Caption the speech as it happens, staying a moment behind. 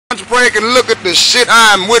break and look at the shit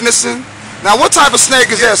I'm witnessing. Now, what type of snake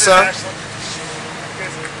is that, sir?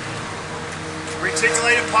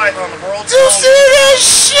 Reticulated python, the world's You see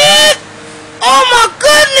this shit? Oh my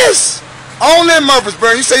goodness! Only in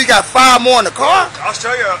Murfreesboro. You say you got 5 more in the car? I'll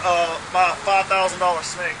show you my $5,000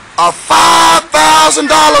 snake. A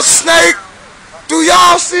 $5,000 snake? Do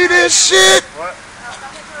y'all see this shit? What?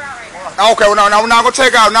 Okay, well, no, we're not gonna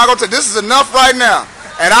take out. This is enough right now,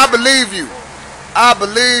 and I believe you. I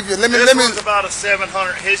believe you. Let me. This one's about a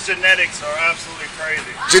 700. His genetics are absolutely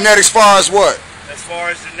crazy. Genetics, far as what? As far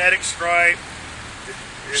as genetic stripe.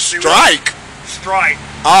 Strike. Stripe.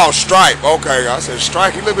 Oh, stripe. Okay, I said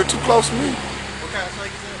strike. You a little bit too close to me. What kind of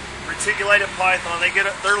snake is that? Reticulated python.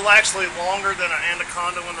 They're actually longer than an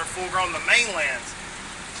anaconda when they're full grown. The mainlands.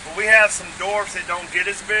 But we have some dwarfs that don't get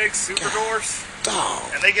as big, super dwarfs. Dog.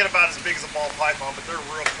 And they get about as big as a ball python, but they're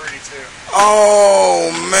real pretty too. Oh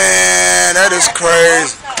man, that is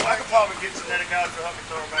crazy. I could probably get genetic out to help me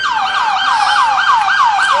throw them back.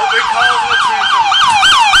 Oh, big calls of attention.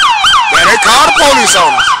 Man, they called the police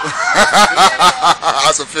on us.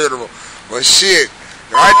 That's a funeral. But shit,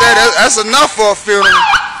 right there, that's enough for a funeral.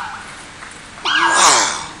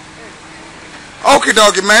 Wow. Okie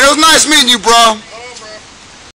dokie, man. It was nice meeting you, bro.